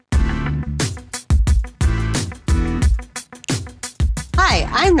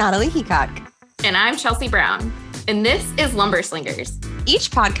I'm Natalie Heacock. And I'm Chelsea Brown. And this is Lumber Slingers. Each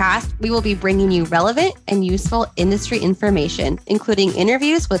podcast, we will be bringing you relevant and useful industry information, including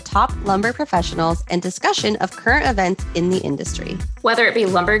interviews with top lumber professionals and discussion of current events in the industry. Whether it be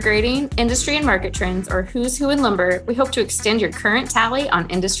lumber grading, industry and market trends, or who's who in lumber, we hope to extend your current tally on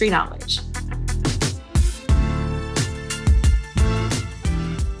industry knowledge.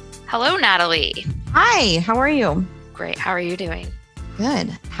 Hello, Natalie. Hi, how are you? Great. How are you doing? Good.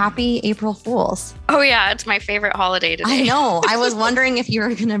 Happy April Fools. Oh, yeah. It's my favorite holiday today. I know. I was wondering if you were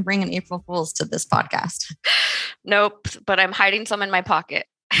going to bring an April Fools to this podcast. Nope, but I'm hiding some in my pocket.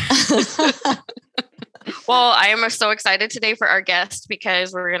 Well, I am so excited today for our guest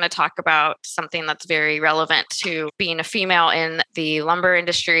because we're going to talk about something that's very relevant to being a female in the lumber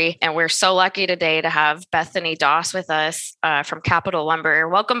industry. And we're so lucky today to have Bethany Doss with us from Capital Lumber.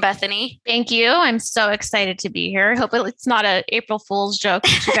 Welcome, Bethany. Thank you. I'm so excited to be here. Hope it's not an April Fool's joke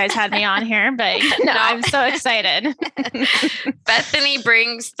that you guys had me on here, but no, I'm so excited. Bethany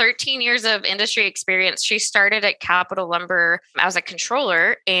brings 13 years of industry experience. She started at Capital Lumber as a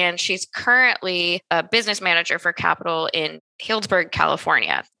controller, and she's currently a business manager for Capital in Healdsburg,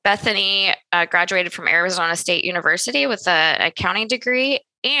 California. Bethany graduated from Arizona State University with an accounting degree,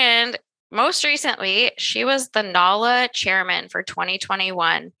 and most recently, she was the NALA chairman for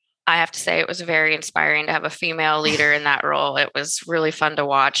 2021. I have to say it was very inspiring to have a female leader in that role. It was really fun to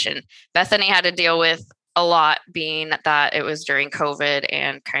watch, and Bethany had to deal with a lot, being that it was during COVID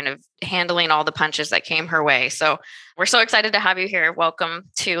and kind of handling all the punches that came her way. So we're so excited to have you here. Welcome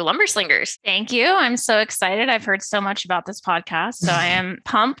to Lumber Slingers. Thank you. I'm so excited. I've heard so much about this podcast, so I am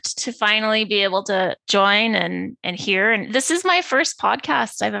pumped to finally be able to join and hear. And this is my first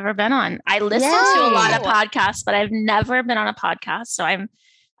podcast I've ever been on. I listen to a lot of podcasts, but I've never been on a podcast. So I'm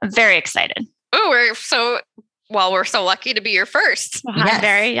very excited. Oh, we're so lucky to be your first.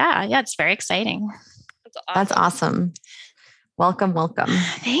 Yes. It's very exciting. That's awesome. Welcome.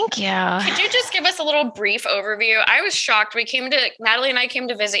 Thank you. Could you just give us a little brief overview? I was shocked. Natalie and I came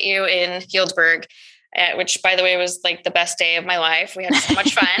to visit you in Healdsburg, which, by the way, was like the best day of my life. We had so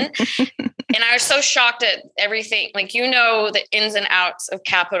much fun. And I was so shocked at everything. Like, the ins and outs of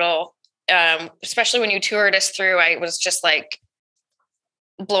Capital, especially when you toured us through. I was just like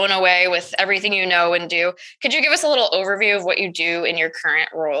blown away with everything you know and do. Could you give us a little overview of what you do in your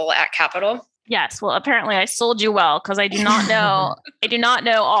current role at Capital? Yes. Well, apparently I sold you well because I do not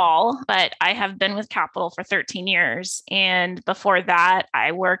know all, but I have been with Capital for 13 years. And before that,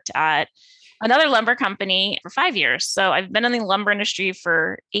 I worked at another lumber company for 5 years. So I've been in the lumber industry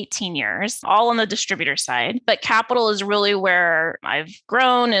for 18 years, all on the distributor side. But Capital is really where I've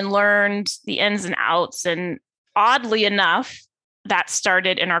grown and learned the ins and outs. And oddly enough, that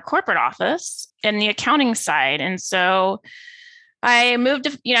started in our corporate office in the accounting side. And so I moved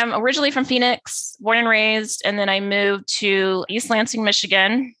to, I'm originally from Phoenix, born and raised, and then I moved to East Lansing,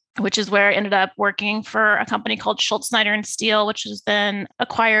 Michigan, which is where I ended up working for a company called Schultz, Snyder and Steel, which has been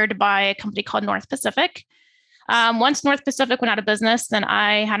acquired by a company called North Pacific. Once North Pacific went out of business, then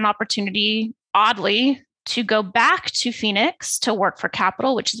I had an opportunity, oddly, to go back to Phoenix to work for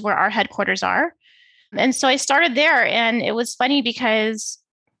Capital, which is where our headquarters are. And so I started there, and it was funny because,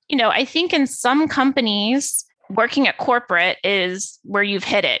 I think in some companies, working at corporate is where you've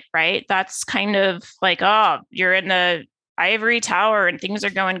hit it, right? That's kind of like, oh, you're in the ivory tower and things are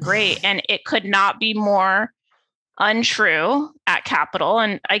going great. And it could not be more untrue at Capital.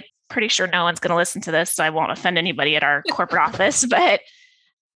 And I'm pretty sure no one's going to listen to this, so I won't offend anybody at our corporate office. Our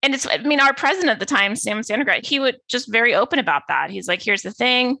president at the time, Sam Sandegard, he was just very open about that. He's like, here's the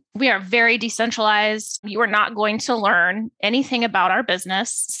thing. We are very decentralized. You are not going to learn anything about our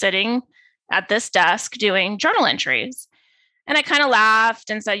business sitting at this desk doing journal entries. And I kind of laughed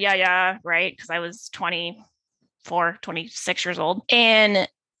and said, yeah, right. Because I was 26 years old. And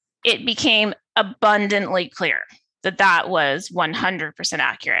it became abundantly clear that was 100%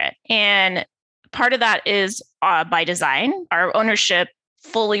 accurate. And part of that is by design. Our ownership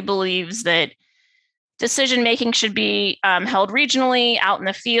fully believes that decision-making should be held regionally, out in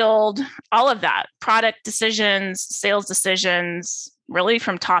the field, all of that, product decisions, sales decisions, really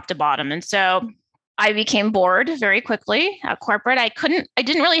from top to bottom. And so I became bored very quickly at corporate. I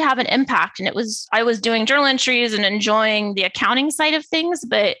didn't really have an impact. And I was doing journal entries and enjoying the accounting side of things,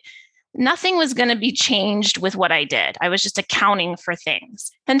 but nothing was going to be changed with what I did. I was just accounting for things.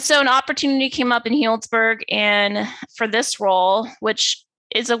 And so an opportunity came up in Healdsburg, and for this role, which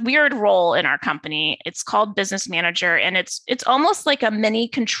is a weird role in our company, it's called business manager, and it's almost like a mini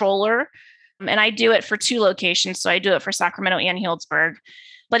controller. And I do it for 2 locations. So I do it for Sacramento and Healdsburg,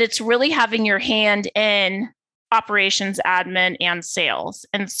 but it's really having your hand in operations, admin, and sales.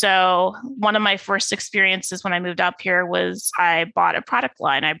 And so one of my first experiences when I moved up here was I bought a product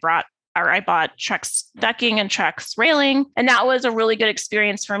line. I bought Trex decking and Trex railing. And that was a really good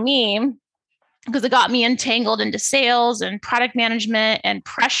experience for me because it got me entangled into sales and product management and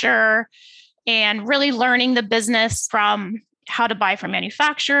pressure and really learning the business from how to buy from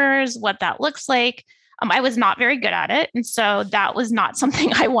manufacturers, what that looks like. I was not very good at it. And so that was not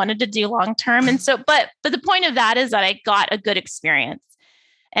something I wanted to do long term. And so, but the point of that is that I got a good experience.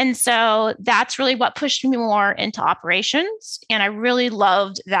 And so that's really what pushed me more into operations. And I really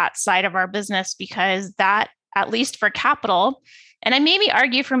loved that side of our business because that, at least for capital, and I maybe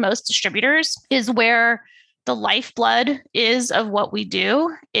argue for most distributors, is where the lifeblood is of what we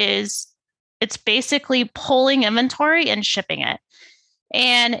do. It's basically pulling inventory and shipping it.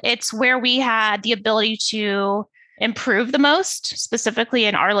 And it's where we had the ability to improve the most, specifically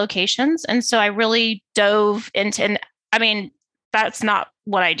in our locations. And so I really dove into, and I mean, that's not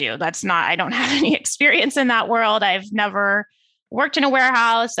what I do. I don't have any experience in that world. I've never worked in a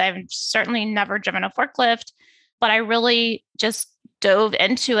warehouse. I've certainly never driven a forklift, but I really just dove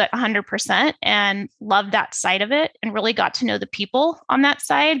into it 100% and loved that side of it and really got to know the people on that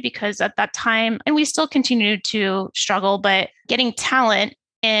side because at that time, and we still continue to struggle, but getting talent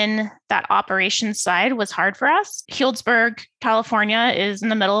in that operations side was hard for us. Healdsburg, California is in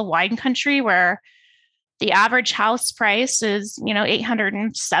the middle of wine country where the average house price is,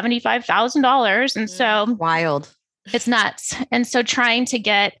 $875,000. And so wild. It's nuts. And so trying to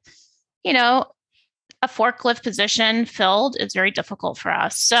get, a forklift position filled is very difficult for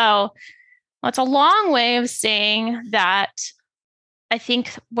us. So it's a long way of saying that I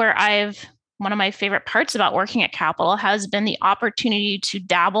think one of my favorite parts about working at Capital has been the opportunity to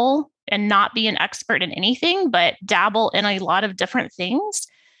dabble and not be an expert in anything, but dabble in a lot of different things.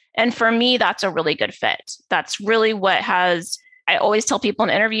 And for me, that's a really good fit. That's really I always tell people in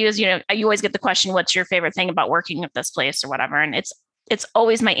interviews, you always get the question, what's your favorite thing about working at this place or whatever? And it's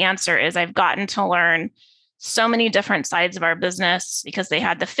always my answer is I've gotten to learn so many different sides of our business because they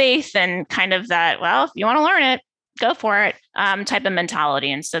had the faith and kind of that, well, if you want to learn it, go for it type of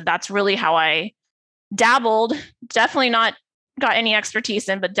mentality. And so that's really how I dabbled, definitely not got any expertise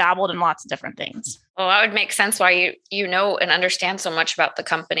in, but dabbled in lots of different things. Well, that would make sense why you know and understand so much about the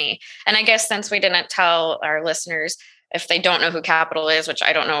company. And I guess since we didn't tell our listeners, if they don't know who Capital is, which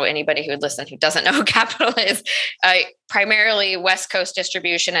I don't know anybody who would listen who doesn't know who Capital is, primarily West Coast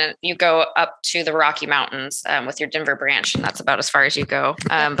distribution, and you go up to the Rocky Mountains with your Denver branch, and that's about as far as you go.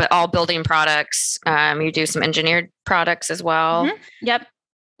 But all building products, you do some engineered products as well. Mm-hmm.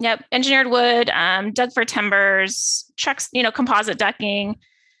 Yep. Engineered wood, dug for timbers, trucks, composite decking.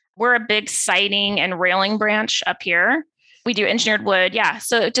 We're a big siding and railing branch up here. We do engineered wood. Yeah.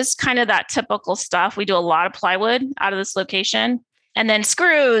 So just kind of that typical stuff. We do a lot of plywood out of this location and then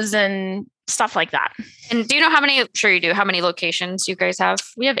screws and stuff like that. And do you know how many locations you guys have?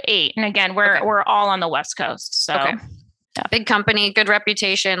 We have 8. And again, we're all on the West Coast. So yeah. Big company, good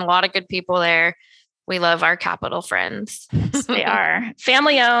reputation, a lot of good people there. We love our Capital friends. They are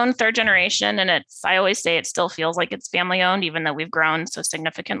family owned, 3rd generation. And I always say it still feels like it's family owned, even though we've grown so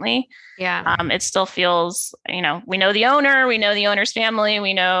significantly. Yeah. It still feels, we know the owner, we know the owner's family,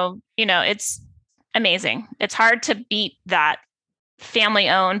 we know, it's amazing. It's hard to beat that family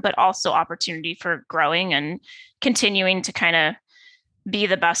owned, but also opportunity for growing and continuing to kind of be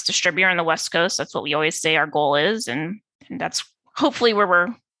the best distributor on the West Coast. That's what we always say our goal is. And that's hopefully where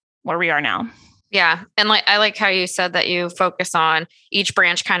we are now. Yeah. And I like how you said that you focus on each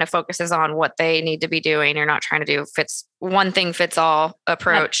branch kind of focuses on what they need to be doing. You're not trying to do one thing fits all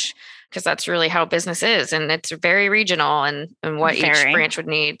approach because that's really how business is. And it's very regional and what each branch would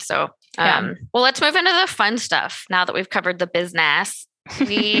need. So, well, let's move into the fun stuff now that we've covered the business.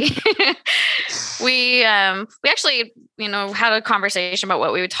 We actually, had a conversation about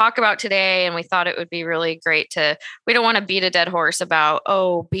what we would talk about today. And we thought it would be really great we don't want to beat a dead horse about,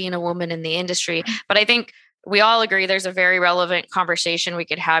 being a woman in the industry. But I think we all agree there's a very relevant conversation we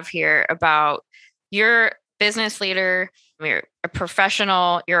could have here about your business leader, you're a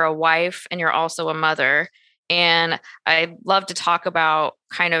professional, you're a wife, and you're also a mother. And I'd love to talk about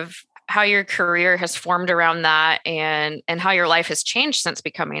kind of how your career has formed around that and how your life has changed since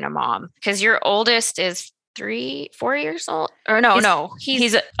becoming a mom. Because your oldest is 4 years old, or no,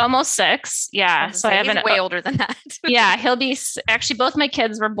 he's almost 6. Yeah. So I have way older than that. Yeah. He'll be actually, both my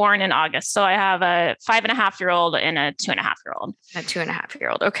kids were born in August. So I have a 5.5-year-old and a 2.5-year-old. A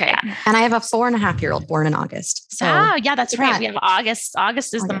 2.5-year-old. Okay. Yeah. And I have a 4.5-year-old born in August. So yeah, that's right. We have August.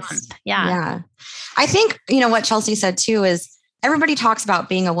 August is the month. Yeah. I think, what Chelsea said too is everybody talks about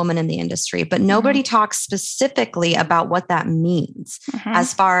being a woman in the industry, but nobody talks specifically about what that means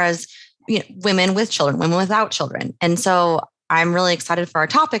as far as women with children, women without children. And so I'm really excited for our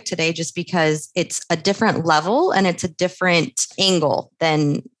topic today, just because it's a different level and it's a different angle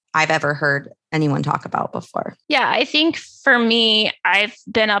than I've ever heard anyone talk about before. Yeah, I think for me, I've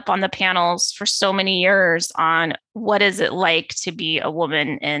been up on the panels for so many years on what is it like to be a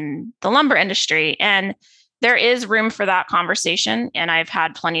woman in the lumber industry. And there is room for that conversation. And I've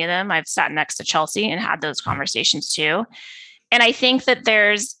had plenty of them. I've sat next to Chelsea and had those conversations too. And I think that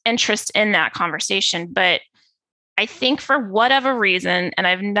there's interest in that conversation. But I think for whatever reason, and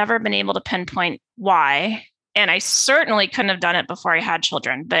I've never been able to pinpoint why, and I certainly couldn't have done it before I had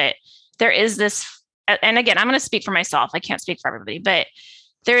children, but there is this, and again, I'm going to speak for myself. I can't speak for everybody, but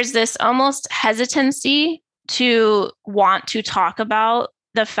there's this almost hesitancy to want to talk about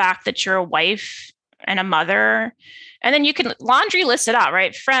the fact that you're a wife and a mother. And then you can laundry list it out,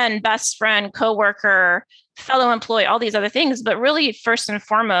 right? Friend, best friend, coworker, fellow employee, all these other things. But really, first and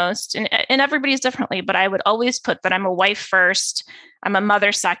foremost, and everybody's differently, but I would always put that I'm a wife first, I'm a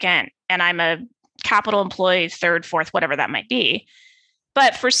mother second, and I'm a capital employee third, fourth, whatever that might be.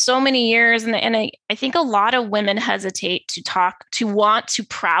 But for so many years, and I think a lot of women hesitate to want to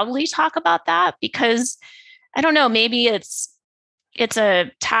proudly talk about that, because I don't know, maybe it's a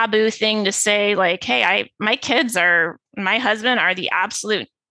taboo thing to say, like, hey, my husband are the absolute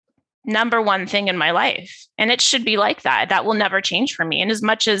number one thing in my life. And it should be like that. That will never change for me. And as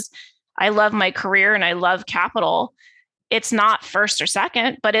much as I love my career and I love capital, it's not first or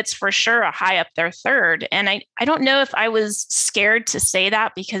second, but it's for sure a high up there third. And I don't know if I was scared to say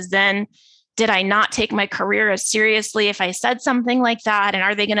that, because then did I not take my career as seriously if I said something like that? And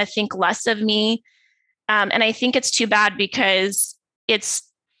are they going to think less of me? And I think it's too bad, because it's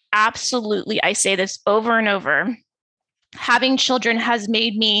absolutely, I say this over and over, having children has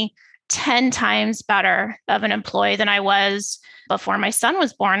made me 10 times better of an employee than I was before my son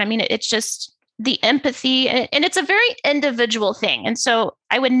was born. I mean, it's just the empathy, and it's a very individual thing. And so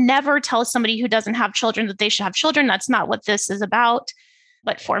I would never tell somebody who doesn't have children that they should have children. That's not what this is about.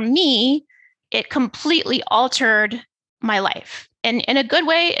 But for me, it completely altered my life, and in a good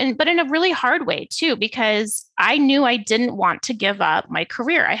way, but in a really hard way too, because I knew I didn't want to give up my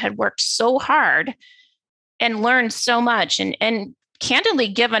career. I had worked so hard and learned so much, and candidly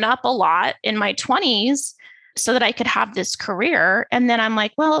given up a lot in my 20s so that I could have this career. And then I'm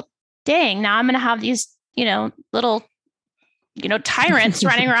like, well, dang, now I'm going to have these, little, tyrants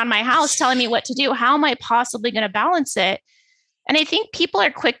running around my house telling me what to do. How am I possibly going to balance it? And I think people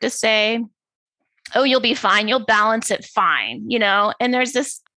are quick to say, oh, you'll be fine. You'll balance it fine, and there's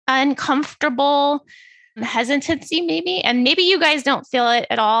this uncomfortable hesitancy maybe. And maybe you guys don't feel it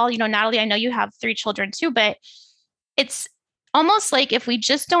at all. Natalie, I know you have 3 children too, but it's almost like if we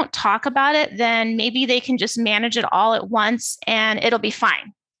just don't talk about it, then maybe they can just manage it all at once and it'll be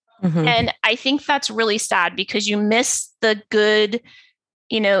fine. Mm-hmm. And I think that's really sad, because you miss the good,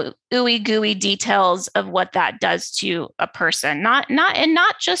 ooey gooey details of what that does to a person, not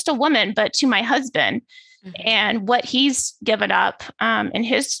just a woman, but to my husband, mm-hmm. and what he's given up in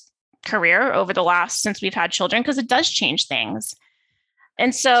his career over the last, since we've had children, because it does change things.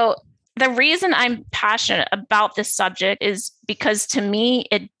 And so the reason I'm passionate about this subject is because to me,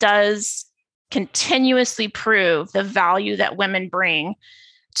 it does continuously prove the value that women bring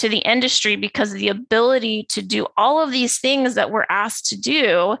to the industry, because of the ability to do all of these things that we're asked to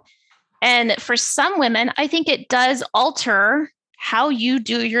do. And for some women, I think it does alter how you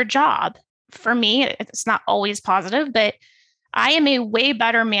do your job. For me, it's not always positive, but I am a way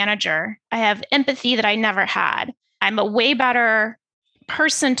better manager. I have empathy that I never had. I'm a way better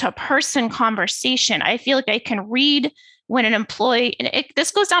person-to-person conversation. I feel like I can read when an employee, and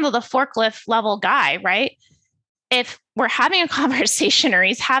this goes down to the forklift level guy, right? If we're having a conversation or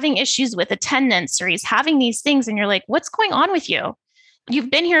he's having issues with attendance or he's having these things and you're like, what's going on with you? You've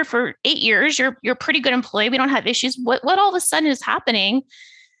been here for 8 years. You're a pretty good employee. We don't have issues. What all of a sudden is happening?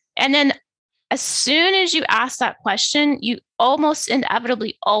 And then as soon as you ask that question, you almost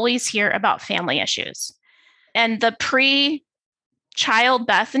inevitably always hear about family issues. And the pre-child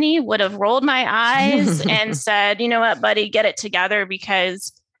Bethany would have rolled my eyes and said, you know what, buddy, get it together,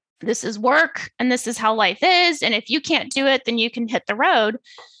 because this is work and this is how life is. And if you can't do it, then you can hit the road.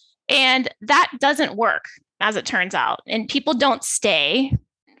 And that doesn't work, as it turns out. And people don't stay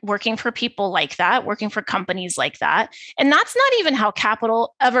working for people like that, working for companies like that. And that's not even how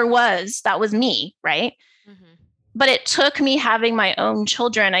capital ever was. That was me, right? Mm-hmm. But it took me having my own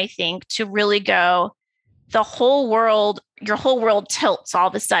children, I think, to really go, the whole world, your whole world tilts all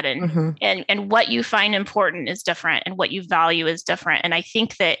of a sudden, and what you find important is different and what you value is different. And I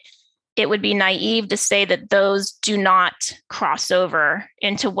think that it would be naive to say that those do not cross over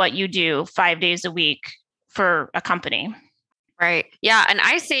into what you do 5 days a week for a company. Right. Yeah. And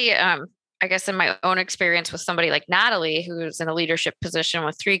I see, I guess in my own experience with somebody like Natalie, who's in a leadership position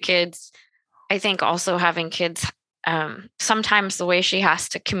with 3 kids, I think also having kids, sometimes the way she has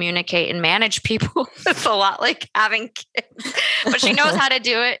to communicate and manage people is a lot like having kids, but she knows how to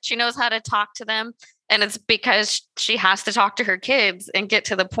do it. She knows how to talk to them. And it's because she has to talk to her kids and get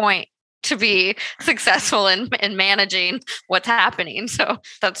to the point to be successful in managing what's happening. So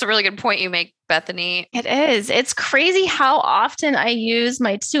that's a really good point you make, Bethany. It is. It's crazy how often I use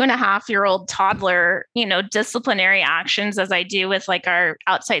my 2.5-year-old toddler, disciplinary actions as I do with like our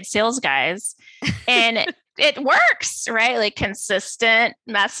outside sales guys. And it works, right? Like consistent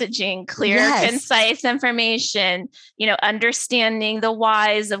messaging, clear, concise information, understanding the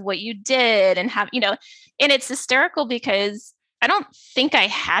whys of what you did and and it's hysterical because I don't think I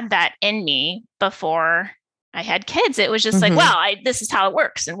had that in me before I had kids. It was just like, well, this is how it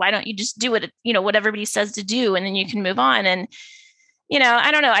works. And why don't you just do it, what everybody says to do, and then you can move on. And, I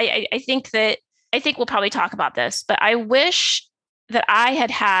don't know. I think we'll probably talk about this, but I wish that I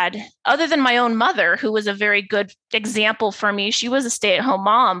had, other than my own mother, who was a very good example for me. She was a stay-at-home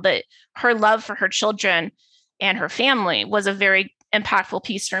mom, but her love for her children and her family was a very impactful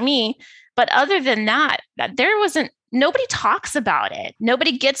piece for me. But other than that nobody talks about it.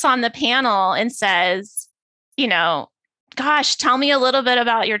 Nobody gets on the panel and says, gosh, tell me a little bit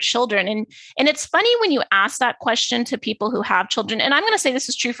about your children. And it's funny when you ask that question to people who have children, and I'm going to say this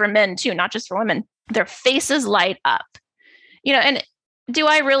is true for men too, not just for women, their faces light up. And do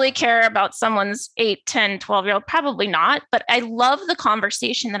I really care about someone's 8, 10, 12-year-old? Probably not. But I love the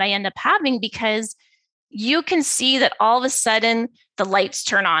conversation that I end up having because you can see that all of a sudden the lights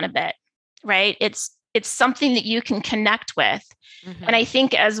turn on a bit, right? It's something that you can connect with. And I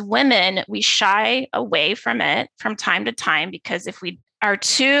think as women, we shy away from it from time to time, because if we are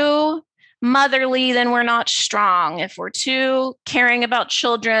too motherly, then we're not strong. If we're too caring about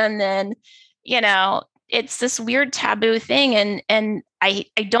children, then, it's this weird taboo thing. And I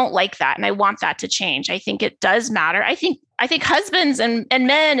don't like that. And I want that to change. I think it does matter. I think husbands and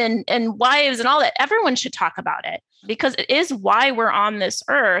men and wives and all that, everyone should talk about it because it is why we're on this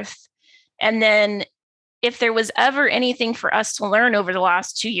earth. And then if there was ever anything for us to learn over the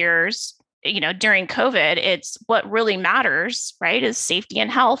last 2 years, during COVID, it's what really matters, right? Is safety and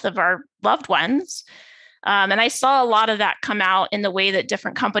health of our loved ones. And I saw a lot of that come out in the way that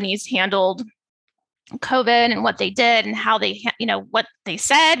different companies handled COVID and what they did and how they, what they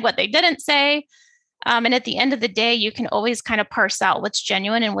said, what they didn't say. And at the end of the day, you can always kind of parse out what's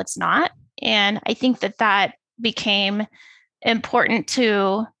genuine and what's not. And I think that became important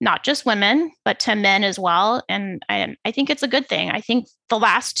to not just women, but to men as well. And I think it's a good thing. I think the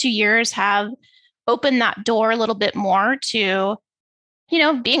last 2 years have opened that door a little bit more to,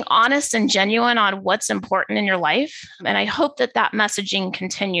 being honest and genuine on what's important in your life. And I hope that messaging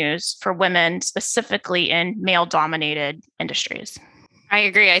continues for women, specifically in male-dominated industries. I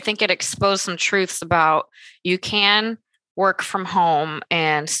agree. I think it exposed some truths about you can work from home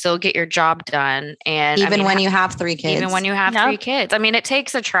and still get your job done. And even when you have 3 kids. Even when you have 3 kids. I mean, it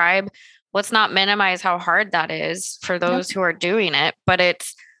takes a tribe. Let's not minimize how hard that is for those who are doing it, but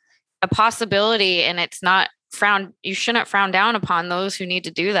it's a possibility, and it's not you shouldn't frown down upon those who need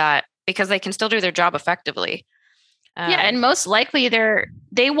to do that because they can still do their job effectively. And most likely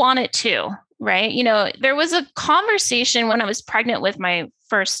they want it too, right? There was a conversation when I was pregnant with my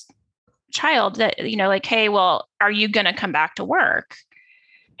first child that, like, hey, well, are you going to come back to work?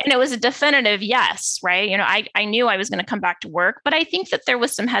 And it was a definitive yes, right? I knew I was going to come back to work, but I think that there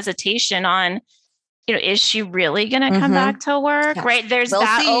was some hesitation on, is she really going to come back to work? Yeah. Right. There's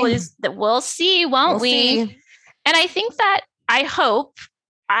always that we'll see, won't we? See. And I think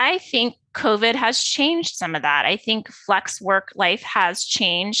I think COVID has changed some of that. I think flex work life has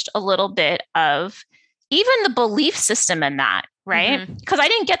changed a little bit of even the belief system in that, right? Because I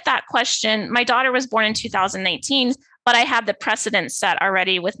didn't get that question. My daughter was born in 2019, but I had the precedent set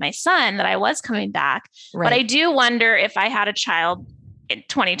already with my son that I was coming back. Right. But I do wonder if I had a child in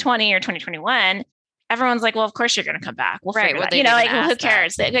 2020 or 2021, everyone's like, well, of course you're going to come back. We'll figure it out. Who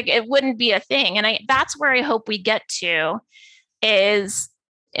cares? It wouldn't be a thing. And that's where I hope we get to is,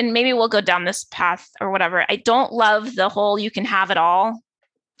 and maybe we'll go down this path or whatever. I don't love the whole, you can have it all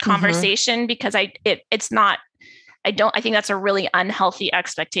conversation because I think that's a really unhealthy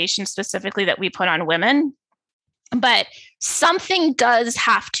expectation specifically that we put on women, but something does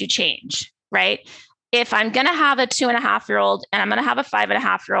have to change, right? if I'm going to have a 2.5-year-old and I'm going to have a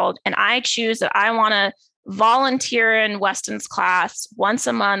 5.5-year-old, and I choose that I want to volunteer in Weston's class once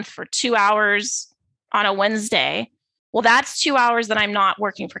a month for 2 hours on a Wednesday, well, that's 2 hours that I'm not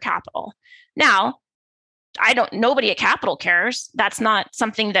working for Capital. Now, nobody at Capital cares. That's not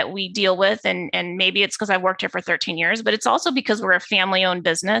something that we deal with. And maybe it's because I've worked here for 13 years, but it's also because we're a family-owned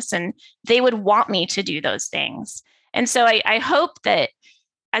business and they would want me to do those things. And so I hope that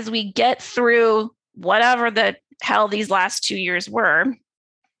as we get through whatever the hell these last 2 years were,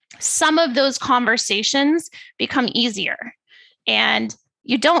 some of those conversations become easier. And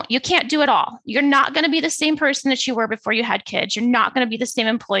you can't do it all. You're not going to be the same person that you were before you had kids. You're not going to be the same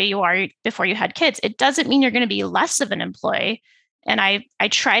employee you are before you had kids. It doesn't mean you're going to be less of an employee. And I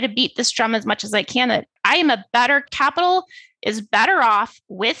try to beat this drum as much as I can that I am a better Capital is better off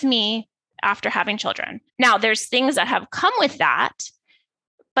with me after having children. Now, there's things that have come with that,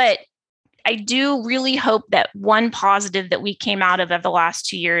 but I do really hope that one positive that we came out of the last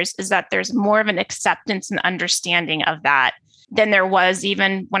 2 years is that there's more of an acceptance and understanding of that than there was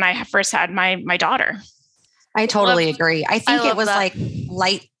even when I first had my daughter. I totally agree. I think it was that.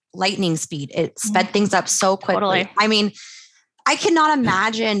 like lightning speed. It sped things up so quickly. Totally. I mean, I cannot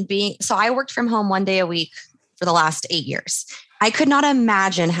imagine so I worked from home 1 day a week for the last 8 years. I could not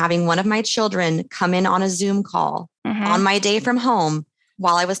imagine having one of my children come in on a Zoom call on my day from home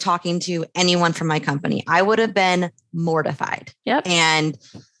while I was talking to anyone from my company. I would have been mortified. Yep. And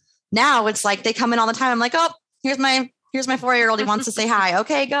now it's like they come in all the time. I'm like, oh, here's my 4-year-old. He wants to say hi.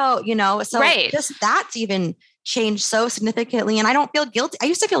 Okay, go. So just that's even changed so significantly. And I don't feel guilty. I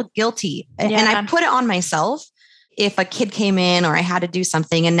used to feel guilty and I put it on myself if a kid came in or I had to do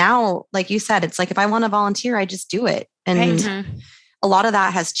something. And now, like you said, it's like, if I want to volunteer, I just do it. And a lot of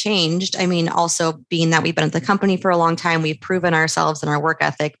that has changed. I mean, also being that we've been at the company for a long time, we've proven ourselves and our work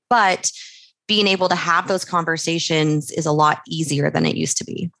ethic, but being able to have those conversations is a lot easier than it used to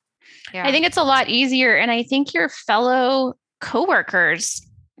be. Yeah. I think it's a lot easier. And I think your fellow coworkers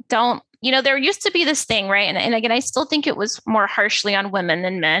don't, there used to be this thing, right? And again, I still think it was more harshly on women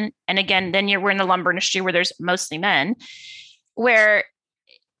than men. And again, then we're in the lumber industry where there's mostly men, where,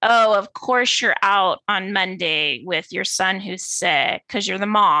 oh, of course you're out on Monday with your son who's sick because you're the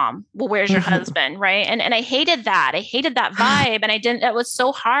mom. Well, where's your husband? Right. And I hated that. I hated that vibe. And it was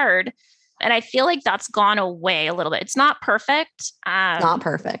so hard. And I feel like that's gone away a little bit. It's not perfect. Not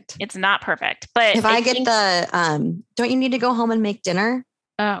perfect. It's not perfect. But if I get don't you need to go home and make dinner?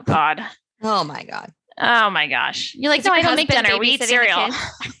 Oh God. Oh my God. Oh my gosh. You're like, no, I don't make dinner. We eat cereal.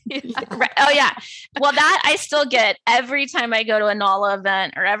 Right. Oh yeah. Well, that I still get every time I go to a NALA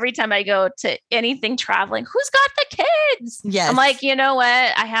event or every time I go to anything traveling. Who's got the kids? Yes. I'm like, you know what?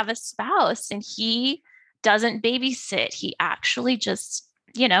 I have a spouse and he doesn't babysit. He actually just,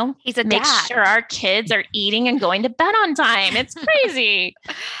 he's a makes dad. Sure our kids are eating and going to bed on time. It's crazy.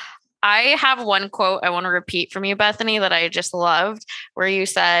 I have one quote I want to repeat from you, Bethany, that I just loved, where you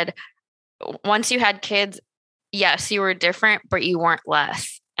said, once you had kids, yes, you were different, but you weren't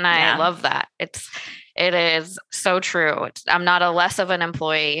less. And I love that. It is so true. I'm not a less of an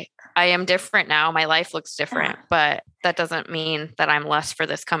employee. I am different now. My life looks different, but that doesn't mean that I'm less for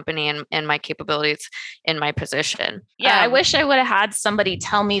this company and my capabilities in my position. Yeah. I wish I would have had somebody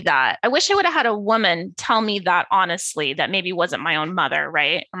tell me that. I wish I would have had a woman tell me that honestly, that maybe wasn't my own mother,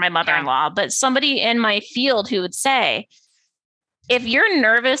 right? Or my mother-in-law, but somebody in my field who would say, if you're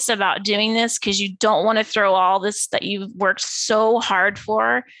nervous about doing this because you don't want to throw all this that you've worked so hard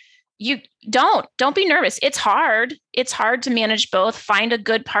for, you don't be nervous. It's hard. It's hard to manage both. Find a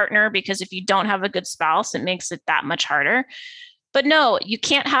good partner, because if you don't have a good spouse, it makes it that much harder. But no, you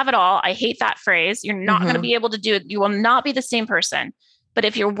can't have it all. I hate that phrase. You're not going to be able to do it. You will not be the same person. But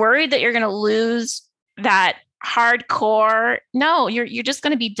if you're worried that you're going to lose that hardcore, no, you're just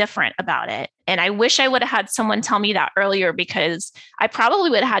going to be different about it. And I wish I would have had someone tell me that earlier, because I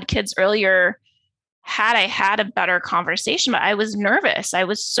probably would have had kids earlier had I had a better conversation. But I was nervous. I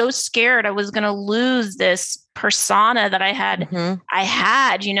was so scared I was going to lose this persona that I had, and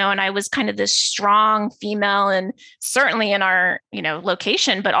I was kind of this strong female, and certainly in our,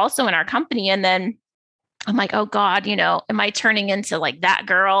 location, but also in our company. And then I'm like, oh God, am I turning into like that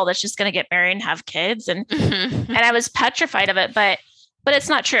girl that's just going to get married and have kids? And, and I was petrified of it, but it's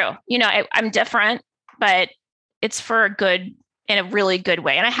not true. I'm different, but it's for a good, in a really good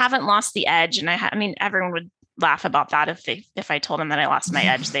way. And I haven't lost the edge. And I mean, everyone would laugh about that. If I told them that I lost my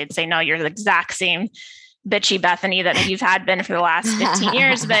edge, they'd say, no, you're the exact same bitchy Bethany that you've been for the last 15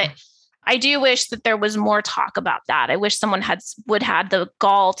 years. But I do wish that there was more talk about that. I wish someone would have the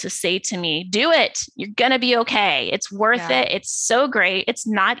gall to say to me, do it. You're going to be okay. It's worth it. It's so great. It's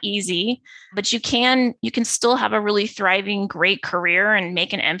not easy, but you can still have a really thriving, great career and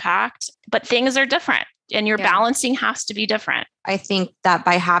make an impact, but things are different and your balancing has to be different. I think that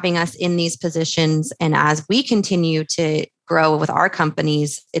by having us in these positions and as we continue to grow with our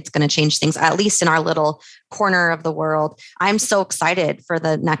companies, it's going to change things, at least in our little corner of the world. I'm so excited for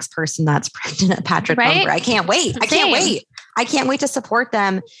the next person that's pregnant at Patrick Lumber. I can't wait. I can't wait to support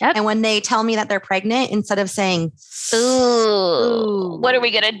them. Yep. And when they tell me that they're pregnant, instead of saying, ooh, what are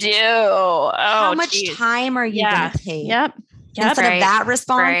we going to do? Oh, how much time are you going to take? Yep. Instead of that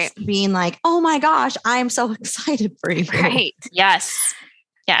response being like, oh my gosh, I'm so excited for you. Right. Yes.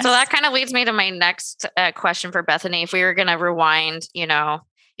 So that kind of leads me to my next question for Bethany. If we were going to rewind, you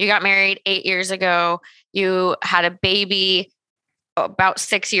got married 8 years ago, you had a baby about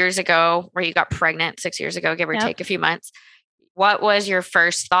 6 years ago, where you got pregnant 6 years ago, give or take a few months. What was your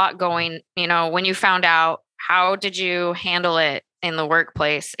first thought going, when you found out? How did you handle it in the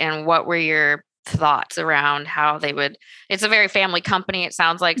workplace? And what were your thoughts around how they would? It's a very family company, it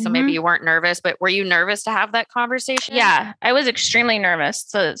sounds like. So maybe you weren't nervous, but were you nervous to have that conversation? Yeah, I was extremely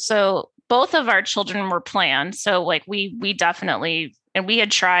nervous. So both of our children were planned. So like we definitely, and we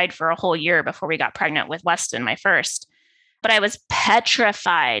had tried for a whole year before we got pregnant with Weston, my first, but I was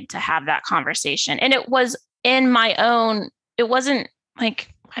petrified to have that conversation. And it was in my own, it wasn't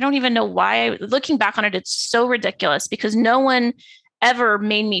like, I don't even know why. Looking back on it, it's so ridiculous because no one ever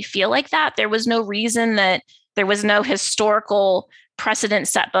made me feel like that. There was no reason that there was no historical precedent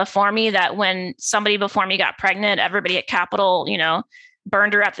set before me that when somebody before me got pregnant, everybody at Capital,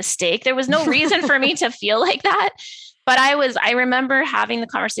 burned her at the stake. There was no reason for me to feel like that. But I remember having the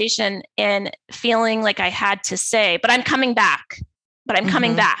conversation and feeling like I had to say, but I'm coming back,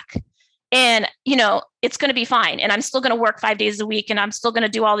 coming back. And, it's going to be fine. And I'm still going to work 5 days a week and I'm still going to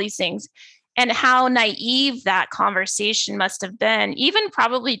do all these things. And how naive that conversation must have been, even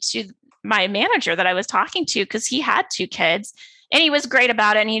probably to my manager that I was talking to, because he had 2 kids and he was great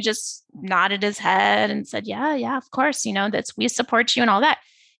about it. And he just nodded his head and said, yeah, of course, we support you and all that.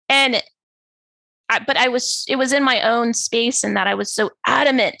 But it was in my own space, and that I was so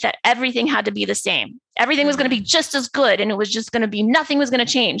adamant that everything had to be the same. Everything was going to be just as good. And it was just going to be, nothing was going to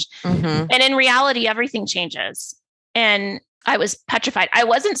change. And in reality, everything changes. And I was petrified. I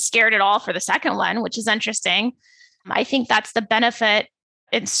wasn't scared at all for the second one, which is interesting. I think that's the benefit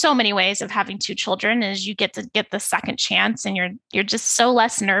in so many ways of having 2 children, is you get to get the second chance, and you're just so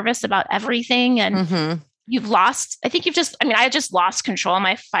less nervous about everything. And I just lost control.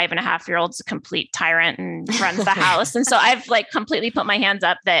 My 5.5-year-old's a complete tyrant and runs the house. And so I've completely put my hands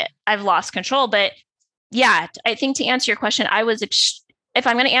up that I've lost control. But yeah, I think to answer your question, if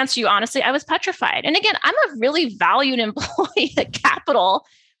I'm going to answer you honestly, I was petrified. And again, I'm a really valued employee at Capital.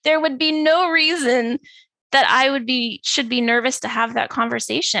 There would be no reason that I should be nervous to have that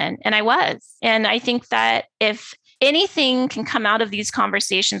conversation. And I was. And I think that if anything can come out of these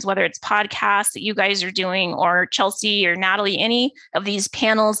conversations, whether it's podcasts that you guys are doing, or Chelsea or Natalie, any of these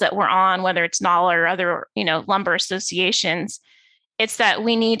panels that we're on, whether it's NALA or other, lumber associations, it's that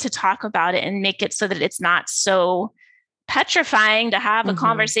we need to talk about it and make it so that it's not so petrifying to have a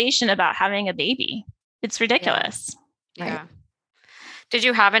conversation about having a baby. It's ridiculous. Yeah. Right? Did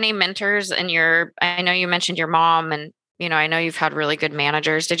you have any mentors I know you mentioned your mom, and I know you've had really good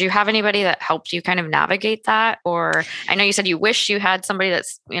managers. Did you have anybody that helped you kind of navigate that? Or I know you said you wish you had somebody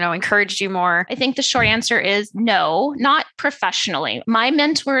that's, encouraged you more. I think the short answer is no, not professionally. My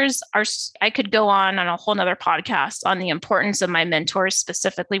mentors I could go on a whole nother podcast on the importance of my mentors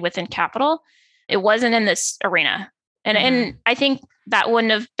specifically within Capital. It wasn't in this arena. And I think that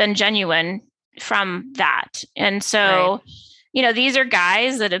wouldn't have been genuine from that. And so, these are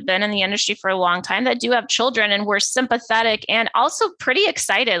guys that have been in the industry for a long time that do have children, and we're sympathetic and also pretty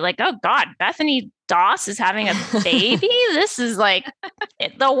excited. Like, oh God, Bethany Doss is having a baby. This is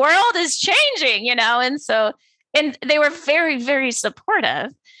the world is changing, And so, and they were very, very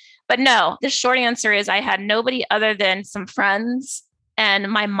supportive. But no, the short answer is I had nobody other than some friends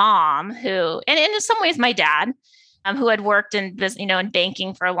and my mom, who, and in some ways my dad, who had worked in business, in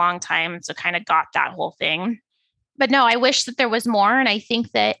banking for a long time. So kind of got that whole thing. But no, I wish that there was more. And I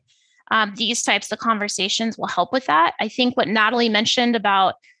think that these types of conversations will help with that. I think what Natalie mentioned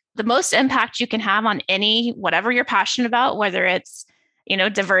about the most impact you can have on whatever you're passionate about, whether it's,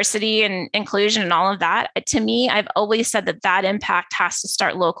 diversity and inclusion and all of that. To me, I've always said that impact has to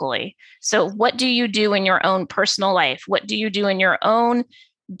start locally. So what do you do in your own personal life? What do you do in your own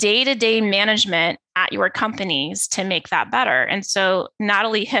day-to-day management at your companies to make that better? And so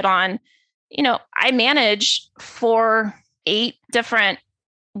Natalie hit on, I manage 8 different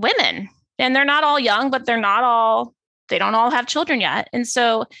women, and they're not all young, but they don't all have children yet. And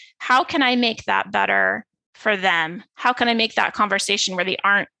so how can I make that better for them? How can I make that conversation where they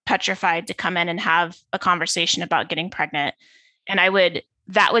aren't petrified to come in and have a conversation about getting pregnant? And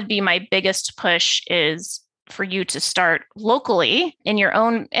that would be my biggest push, is for you to start locally in your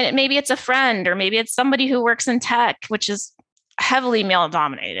own, and maybe it's a friend, or maybe it's somebody who works in tech, which is heavily male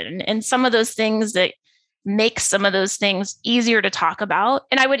dominated, and some of those things that make some of those things easier to talk about.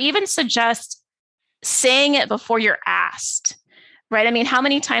 And I would even suggest saying it before you're asked, right? I mean, how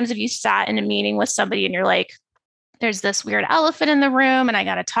many times have you sat in a meeting with somebody and you're like, there's this weird elephant in the room and I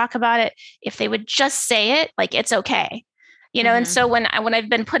got to talk about it. If they would just say it, like, it's okay. And so when I've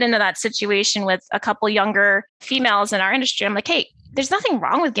been put into that situation with a couple younger females in our industry, I'm like, hey, there's nothing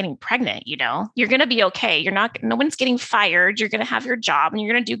wrong with getting pregnant. You're going to be okay. No one's getting fired. You're going to have your job and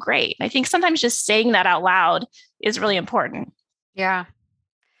you're going to do great. And I think sometimes just saying that out loud is really important. Yeah.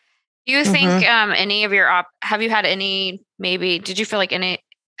 Do you think have you had any, maybe, did you feel like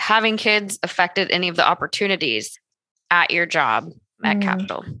having kids affected any of the opportunities at your job at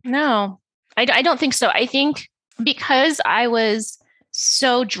Capital? No, I don't think so. I think because I was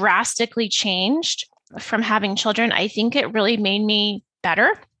so drastically changed from having children, I think it really made me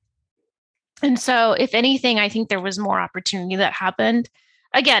better. And so if anything, I think there was more opportunity that happened.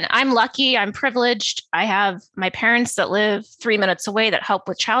 Again, I'm lucky, I'm privileged. I have my parents that live 3 minutes away that help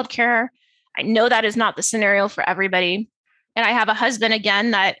with childcare. I know that is not the scenario for everybody. And I have a husband,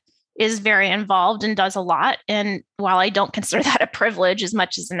 again, that is very involved and does a lot. And while I don't consider that a privilege as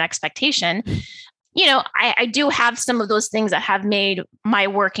much as an expectation, I do have some of those things that have made my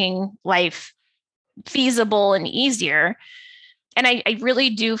working life feasible and easier. And I really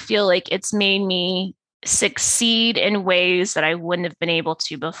do feel like it's made me succeed in ways that I wouldn't have been able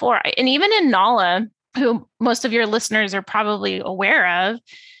to before. And even in NALA, who most of your listeners are probably aware of,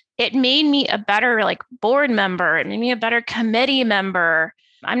 it made me a better board member. It made me a better committee member.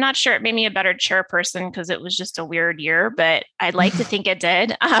 I'm not sure it made me a better chairperson because it was just a weird year, but I'd like to think it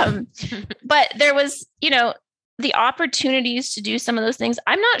did. But there was, the opportunities to do some of those things.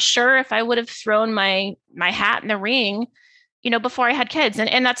 I'm not sure if I would have thrown my hat in the ring, before I had kids.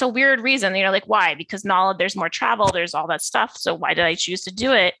 And that's a weird reason, why? Because NALA, there's more travel, there's all that stuff. So why did I choose to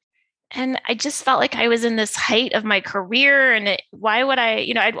do it? And I just felt like I was in this height of my career. And why would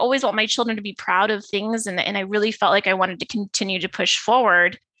I'd always want my children to be proud of things. And I really felt like I wanted to continue to push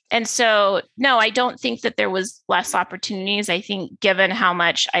forward. And so, no, I don't think that there was less opportunities. I think given how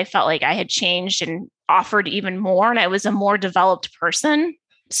much I felt like I had changed and offered even more, and I was a more developed person,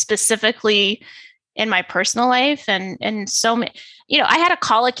 specifically in my personal life. And so, I had a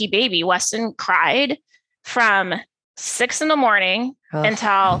colicky baby. Weston cried from 6 a.m.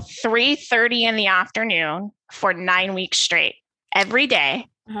 until 3:30 in the afternoon for 9 weeks straight, every day.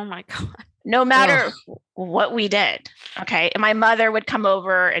 Oh my God. No matter what we did. Okay. And my mother would come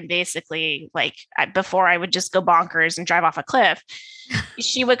over and basically, before I would just go bonkers and drive off a cliff,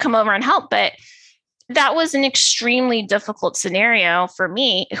 she would come over and help. But that was an extremely difficult scenario for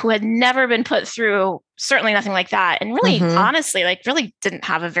me, who had never been put through certainly nothing like that. And really, honestly, really didn't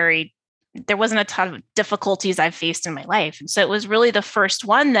have there wasn't a ton of difficulties I've faced in my life. And so it was really the first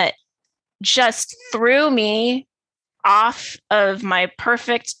one that just threw me off of my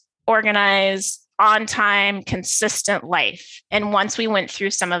perfect, organized, on time, consistent life. And once we went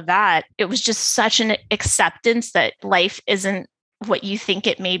through some of that, it was just such an acceptance that life isn't what you think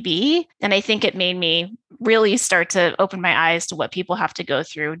it may be. And I think it made me really start to open my eyes to what people have to go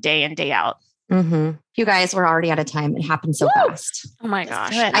through day in, day out. Mm-hmm. You guys, we're already out of time. It happened so fast. Oh my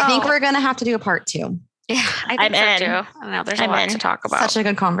gosh. I think we're going to have to do a part 2. Yeah, I think so too. I don't know. There's a lot to talk about. Such a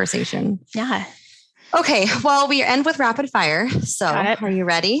good conversation. Yeah. Okay. Well, we end with rapid fire. So are you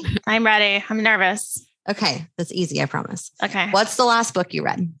ready? I'm ready. I'm nervous. Okay. That's easy. I promise. Okay. What's the last book you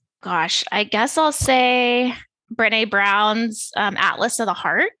read? Gosh, I guess I'll say Brené Brown's Atlas of the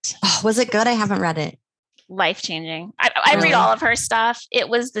Heart. Oh, was it good? I haven't read it. Life-changing. I read all of her stuff. It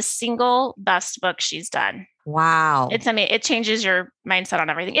was the single best book she's done. Wow. It changes your mindset on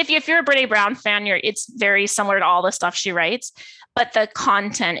everything. If you're a Brené Brown fan, it's very similar to all the stuff she writes, but the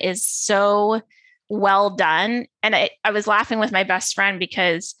content is so well done. And I was laughing with my best friend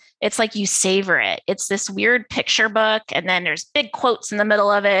because it's like you savor it. It's this weird picture book, and then there's big quotes in the middle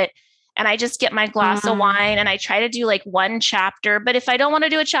of it. And I just get my glass of wine and I try to do one chapter. But if I don't want to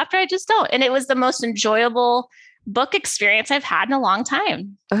do a chapter, I just don't. And it was the most enjoyable book experience I've had in a long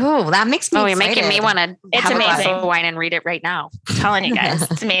time. Oh, that makes me excited. You're making me want to have a glass of wine and read it right now. I'm telling you guys,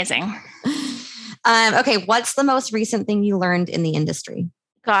 it's amazing. Okay. What's the most recent thing you learned in the industry?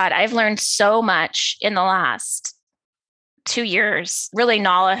 God, I've learned so much in the last 2 years. Really,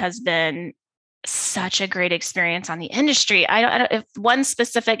 NALA has been such a great experience on the industry. I don't if one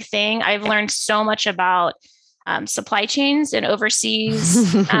specific thing, I've learned so much about supply chains and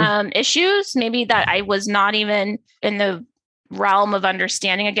overseas issues, maybe that I was not even in the realm of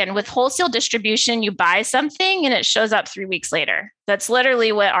understanding. Again, with wholesale distribution, you buy something and it shows up 3 weeks later. That's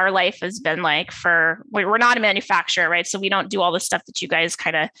literally what our life has been like we're not a manufacturer, right? So we don't do all the stuff that you guys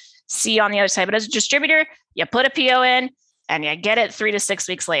kind of see on the other side. But as a distributor, you put a PO in and you get it 3 to 6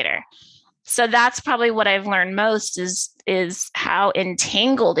 weeks later. So that's probably what I've learned most is how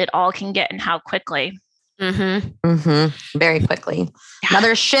entangled it all can get and how quickly. Very quickly.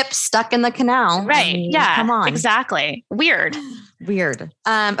 Another ship stuck in the canal. Right. Yeah. Come on. Exactly. Weird.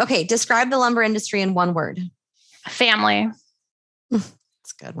 Okay. Describe the lumber industry in one word. Family. That's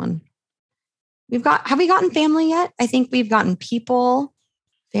a good one. Have we gotten family yet? I think we've gotten people.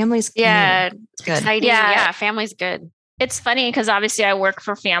 Family's good. It's good. Exciting. Yeah. Family's good. It's funny because obviously I work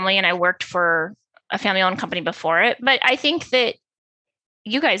for family and I worked for a family-owned company before it. But I think that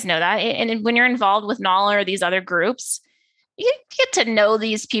you guys know that. And when you're involved with NALA or these other groups, you get to know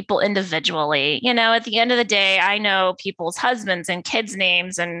these people individually. At the end of the day, I know people's husbands and kids'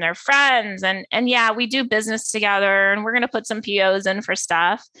 names and their friends. And yeah, we do business together and we're going to put some POs in for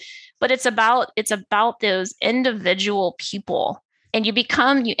stuff. But it's about those individual people. And you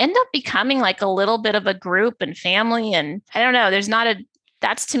end up becoming like a little bit of a group and family. And I don't know,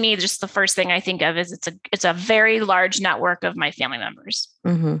 that's to me just the first thing I think of is it's a very large network of my family members.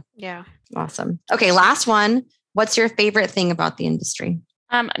 Mm-hmm. Yeah. Awesome. Okay. Last one. What's your favorite thing about the industry?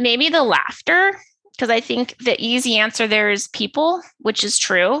 Maybe the laughter, because I think the easy answer there is people, which is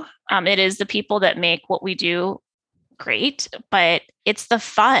true. It is the people that make what we do great, but it's the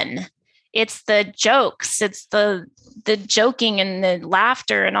fun. It's the jokes. It's the joking and the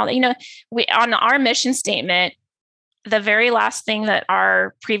laughter and all that. On our mission statement, the very last thing that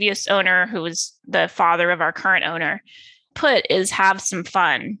our previous owner, who was the father of our current owner, put is have some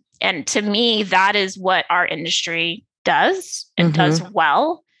fun. And to me, that is what our industry does and does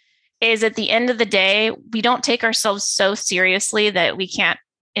well, is at the end of the day, we don't take ourselves so seriously that we can't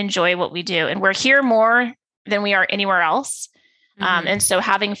enjoy what we do. And we're here more than we are anywhere else. And so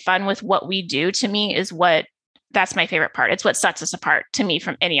having fun with what we do, to me, that's my favorite part. It's what sets us apart to me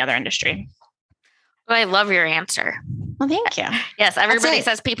from any other industry. Well, I love your answer. Well, thank you. Yes, everybody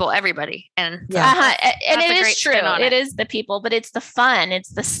says people, everybody. And and it is true. It is the people, but it's the fun. It's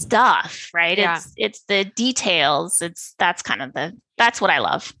the stuff, right? Yeah. It's the details. That's what I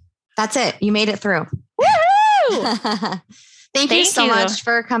love. That's it. You made it through. Woohoo! Thank you so much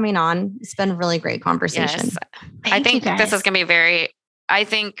for coming on. It's been a really great conversation. Yes. I think this is going to be I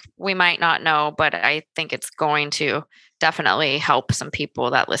think we might not know, but I think it's going to definitely help some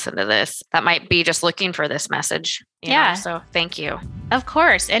people that listen to this that might be just looking for this message. You know? So thank you. Of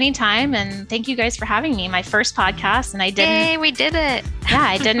course. Anytime. And thank you guys for having me. My first podcast. And Yay, we did it. Yeah,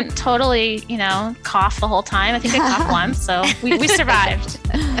 I didn't totally, cough the whole time. I think I coughed once. So we survived.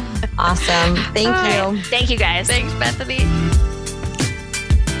 Awesome. Thank you. Thank you guys. Thanks, Bethany.